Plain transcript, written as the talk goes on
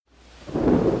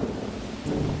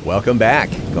Welcome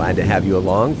back. Glad to have you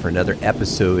along for another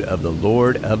episode of the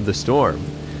Lord of the Storm.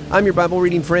 I'm your Bible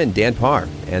reading friend, Dan Parr,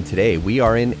 and today we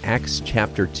are in Acts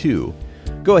chapter 2.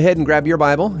 Go ahead and grab your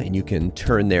Bible, and you can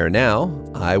turn there now.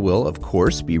 I will, of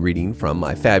course, be reading from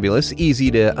my fabulous, easy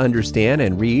to understand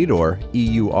and read, or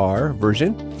EUR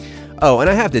version. Oh, and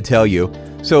I have to tell you,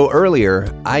 so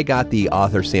earlier, I got the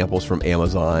author samples from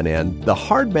Amazon, and the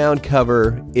hardbound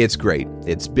cover, it's great.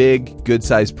 It's big,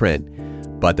 good-sized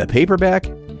print. But the paperback,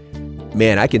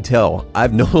 man, I can tell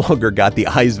I've no longer got the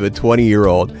eyes of a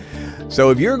 20-year-old. So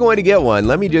if you're going to get one,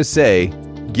 let me just say,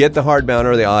 get the hardbound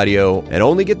or the audio, and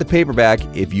only get the paperback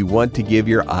if you want to give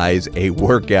your eyes a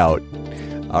workout.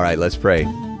 All right, let's pray.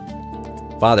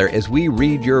 Father, as we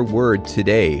read your word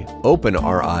today, open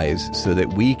our eyes so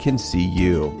that we can see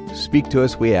you. Speak to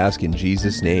us, we ask in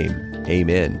Jesus' name.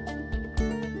 Amen.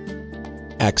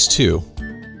 Acts 2.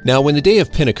 Now when the day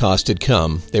of Pentecost had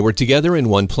come, they were together in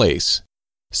one place.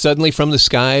 Suddenly from the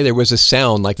sky there was a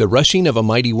sound like the rushing of a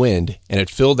mighty wind, and it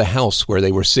filled the house where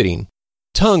they were sitting.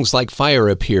 Tongues like fire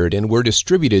appeared and were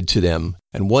distributed to them,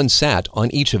 and one sat on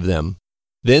each of them.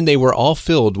 Then they were all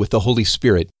filled with the Holy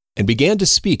Spirit, and began to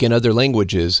speak in other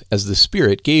languages, as the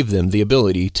Spirit gave them the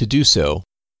ability to do so.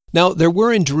 Now there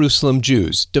were in Jerusalem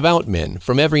Jews, devout men,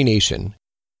 from every nation.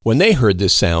 When they heard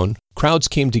this sound, crowds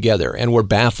came together and were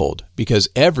baffled, because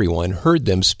everyone heard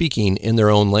them speaking in their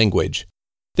own language.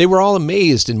 They were all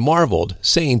amazed and marveled,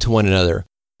 saying to one another,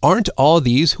 "Aren't all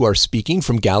these who are speaking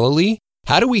from Galilee?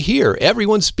 How do we hear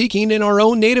everyone speaking in our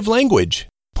own native language?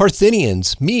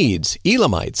 Parthians, Medes,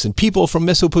 Elamites, and people from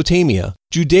Mesopotamia,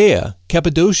 Judea,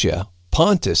 Cappadocia,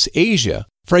 Pontus, Asia,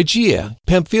 Phrygia,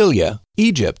 Pamphylia,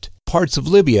 Egypt, parts of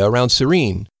Libya around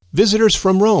Cyrene, visitors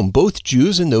from Rome, both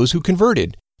Jews and those who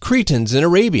converted, Cretans and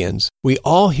Arabians, we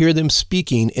all hear them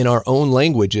speaking in our own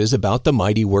languages about the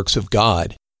mighty works of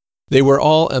God." They were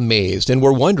all amazed and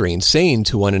were wondering, saying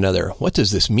to one another, "What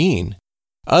does this mean?"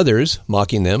 Others,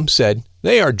 mocking them, said,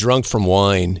 "They are drunk from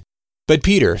wine." But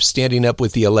Peter, standing up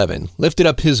with the 11, lifted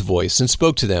up his voice and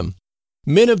spoke to them,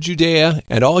 "Men of Judea,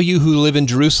 and all you who live in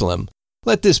Jerusalem,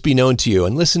 let this be known to you,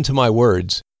 and listen to my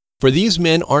words. For these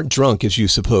men aren't drunk as you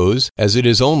suppose, as it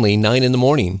is only 9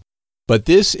 a.m. But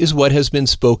this is what has been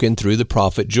spoken through the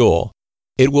prophet Joel.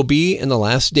 It will be in the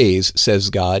last days, says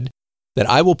God, that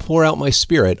I will pour out my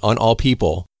Spirit on all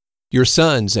people. Your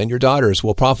sons and your daughters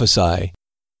will prophesy.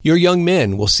 Your young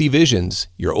men will see visions.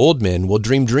 Your old men will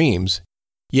dream dreams.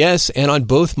 Yes, and on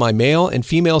both my male and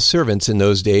female servants in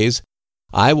those days,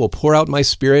 I will pour out my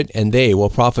Spirit, and they will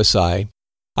prophesy.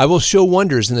 I will show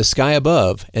wonders in the sky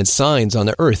above, and signs on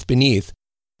the earth beneath,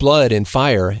 blood and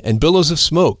fire and billows of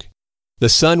smoke. The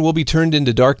sun will be turned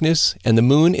into darkness, and the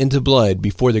moon into blood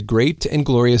before the great and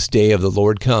glorious day of the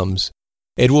Lord comes.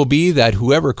 It will be that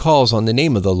whoever calls on the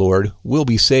name of the Lord will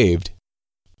be saved.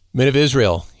 Men of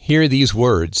Israel, hear these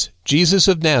words. Jesus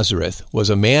of Nazareth was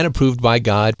a man approved by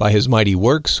God by his mighty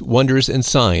works, wonders, and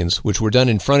signs, which were done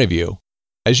in front of you.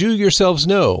 As you yourselves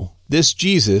know, this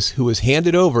Jesus, who was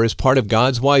handed over as part of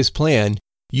God's wise plan,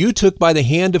 you took by the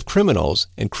hand of criminals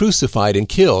and crucified and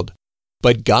killed.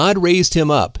 But God raised him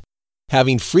up,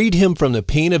 having freed him from the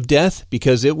pain of death,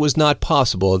 because it was not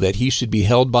possible that he should be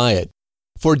held by it.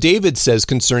 For David says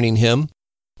concerning him,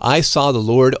 I saw the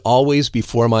Lord always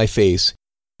before my face,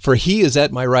 for he is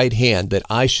at my right hand, that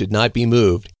I should not be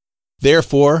moved.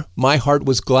 Therefore my heart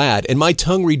was glad, and my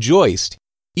tongue rejoiced.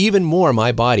 Even more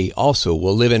my body also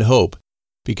will live in hope,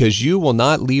 because you will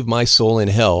not leave my soul in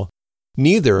hell,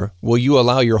 neither will you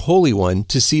allow your Holy One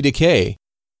to see decay.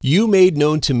 You made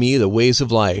known to me the ways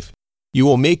of life. You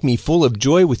will make me full of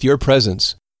joy with your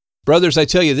presence. Brothers, I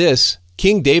tell you this,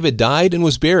 King David died and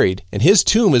was buried, and his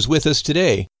tomb is with us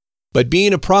today. But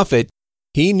being a prophet,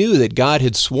 he knew that God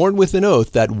had sworn with an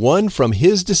oath that one from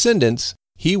his descendants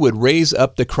he would raise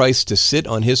up the Christ to sit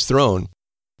on his throne.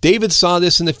 David saw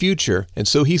this in the future, and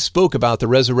so he spoke about the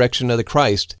resurrection of the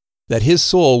Christ, that his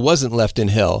soul wasn't left in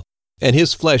hell, and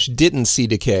his flesh didn't see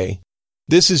decay.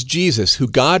 This is Jesus, who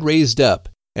God raised up,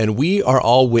 and we are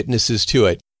all witnesses to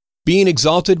it. Being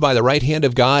exalted by the right hand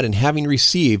of God and having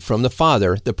received from the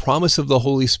Father the promise of the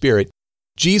Holy Spirit,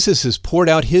 Jesus has poured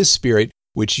out his Spirit,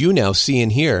 which you now see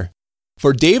and hear.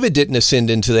 For David didn't ascend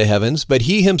into the heavens, but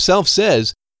he himself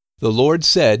says, The Lord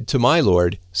said to my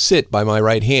Lord, Sit by my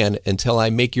right hand until I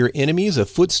make your enemies a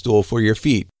footstool for your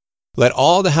feet. Let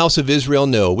all the house of Israel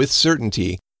know with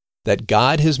certainty that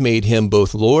God has made him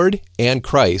both Lord and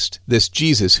Christ, this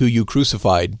Jesus who you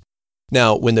crucified.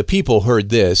 Now, when the people heard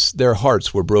this, their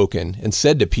hearts were broken, and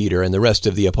said to Peter and the rest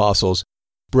of the apostles,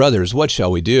 Brothers, what shall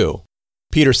we do?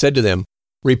 Peter said to them,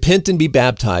 Repent and be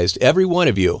baptized, every one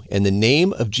of you, in the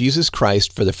name of Jesus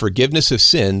Christ for the forgiveness of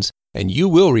sins, and you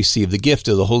will receive the gift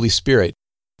of the Holy Spirit.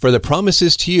 For the promise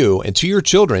is to you and to your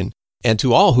children, and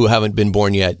to all who haven't been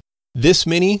born yet. This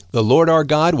many the Lord our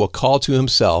God will call to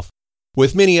himself."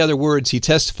 With many other words he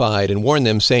testified and warned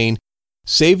them, saying,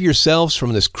 "Save yourselves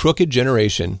from this crooked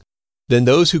generation." Then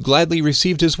those who gladly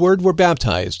received his word were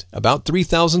baptized. About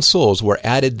 3,000 souls were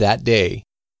added that day.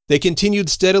 They continued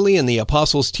steadily in the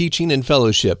apostles' teaching and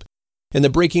fellowship, in the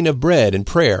breaking of bread and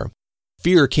prayer.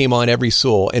 Fear came on every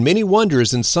soul, and many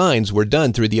wonders and signs were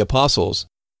done through the apostles.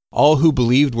 All who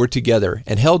believed were together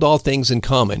and held all things in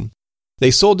common.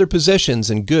 They sold their possessions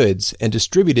and goods and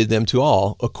distributed them to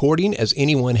all, according as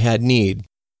anyone had need.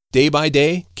 Day by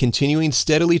day, continuing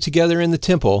steadily together in the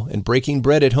temple and breaking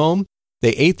bread at home,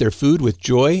 they ate their food with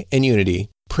joy and unity,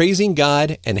 praising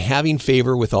God and having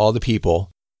favor with all the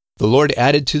people. The Lord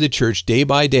added to the church day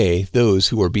by day those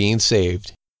who were being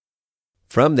saved.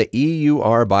 From the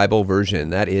EUR Bible version,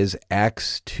 that is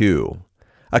Acts 2.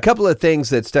 A couple of things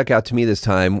that stuck out to me this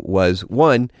time was,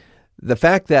 one, the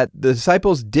fact that the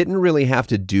disciples didn't really have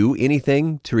to do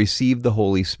anything to receive the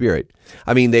Holy Spirit.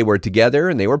 I mean, they were together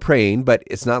and they were praying, but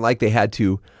it's not like they had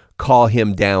to call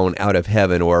him down out of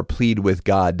heaven or plead with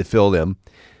God to fill them.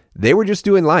 They were just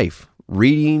doing life,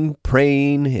 reading,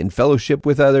 praying, in fellowship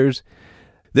with others.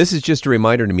 This is just a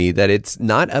reminder to me that it's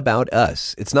not about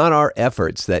us. It's not our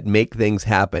efforts that make things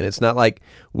happen. It's not like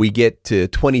we get to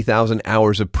 20,000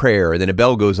 hours of prayer and then a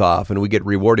bell goes off and we get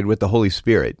rewarded with the Holy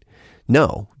Spirit.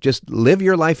 No, just live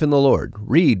your life in the Lord.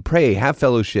 Read, pray, have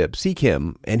fellowship, seek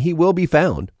him, and he will be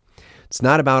found. It's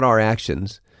not about our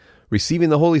actions. Receiving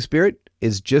the Holy Spirit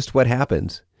is just what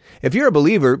happens. If you're a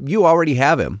believer, you already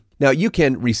have him. Now, you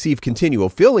can receive continual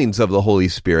fillings of the Holy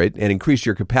Spirit and increase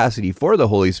your capacity for the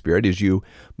Holy Spirit as you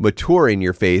mature in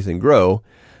your faith and grow.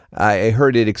 I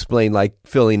heard it explained like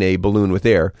filling a balloon with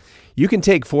air. You can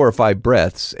take 4 or 5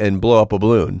 breaths and blow up a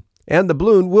balloon, and the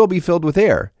balloon will be filled with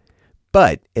air.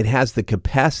 But it has the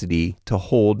capacity to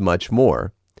hold much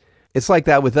more. It's like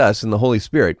that with us and the Holy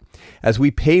Spirit. As we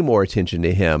pay more attention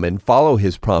to him and follow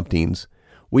his promptings,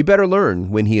 we better learn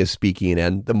when he is speaking,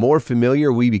 and the more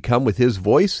familiar we become with his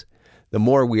voice, the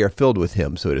more we are filled with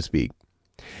him, so to speak.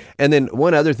 And then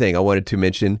one other thing I wanted to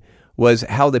mention was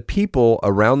how the people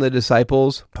around the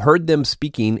disciples heard them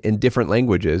speaking in different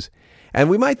languages. And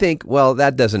we might think, well,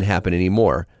 that doesn't happen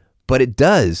anymore. But it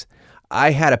does.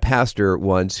 I had a pastor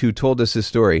once who told us this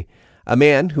story. A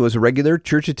man who was a regular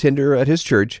church attender at his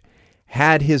church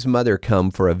had his mother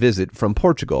come for a visit from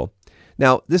Portugal.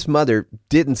 Now, this mother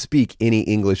didn't speak any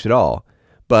English at all,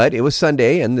 but it was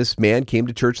Sunday and this man came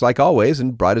to church like always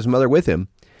and brought his mother with him.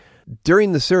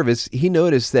 During the service, he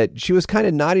noticed that she was kind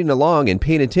of nodding along and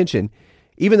paying attention,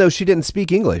 even though she didn't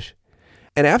speak English.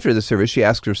 And after the service, she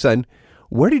asked her son,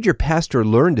 "Where did your pastor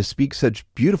learn to speak such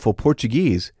beautiful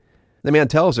Portuguese?" The man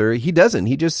tells her he doesn't.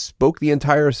 He just spoke the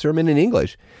entire sermon in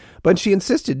English. But she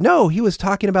insisted, no, he was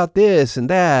talking about this and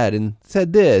that and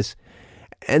said this.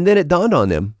 And then it dawned on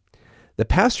them. The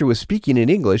pastor was speaking in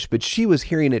English, but she was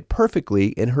hearing it perfectly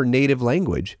in her native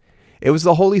language. It was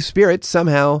the Holy Spirit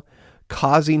somehow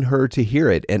causing her to hear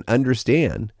it and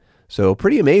understand. So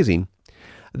pretty amazing.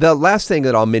 The last thing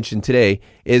that I'll mention today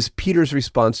is Peter's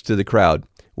response to the crowd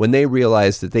when they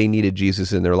realized that they needed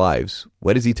Jesus in their lives.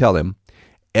 What does he tell them?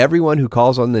 Everyone who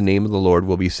calls on the name of the Lord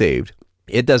will be saved.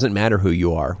 It doesn't matter who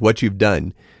you are, what you've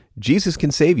done. Jesus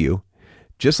can save you.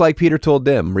 Just like Peter told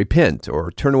them, repent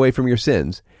or turn away from your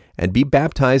sins and be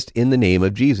baptized in the name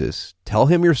of Jesus. Tell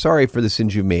him you're sorry for the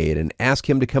sins you've made and ask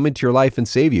him to come into your life and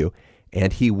save you,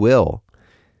 and he will.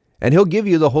 And he'll give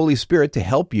you the Holy Spirit to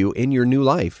help you in your new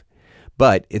life.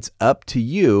 But it's up to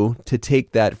you to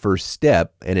take that first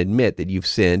step and admit that you've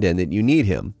sinned and that you need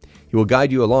him. He will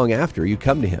guide you along after you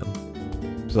come to him.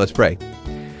 So let's pray.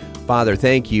 Father,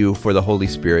 thank you for the Holy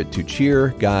Spirit to cheer,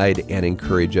 guide, and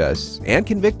encourage us and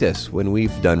convict us when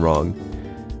we've done wrong.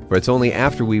 For it's only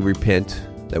after we repent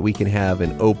that we can have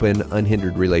an open,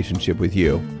 unhindered relationship with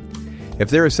you. If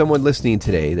there is someone listening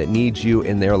today that needs you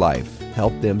in their life,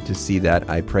 help them to see that,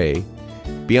 I pray.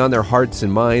 Be on their hearts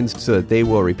and minds so that they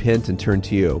will repent and turn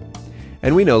to you.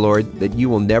 And we know, Lord, that you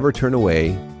will never turn away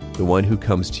the one who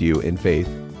comes to you in faith.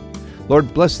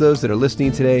 Lord, bless those that are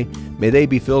listening today. May they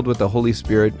be filled with the Holy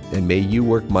Spirit, and may you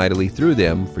work mightily through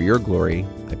them for your glory.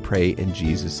 I pray in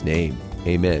Jesus' name.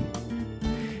 Amen.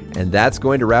 And that's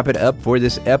going to wrap it up for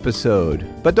this episode.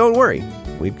 But don't worry,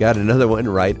 we've got another one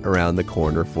right around the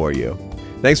corner for you.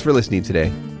 Thanks for listening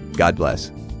today. God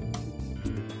bless.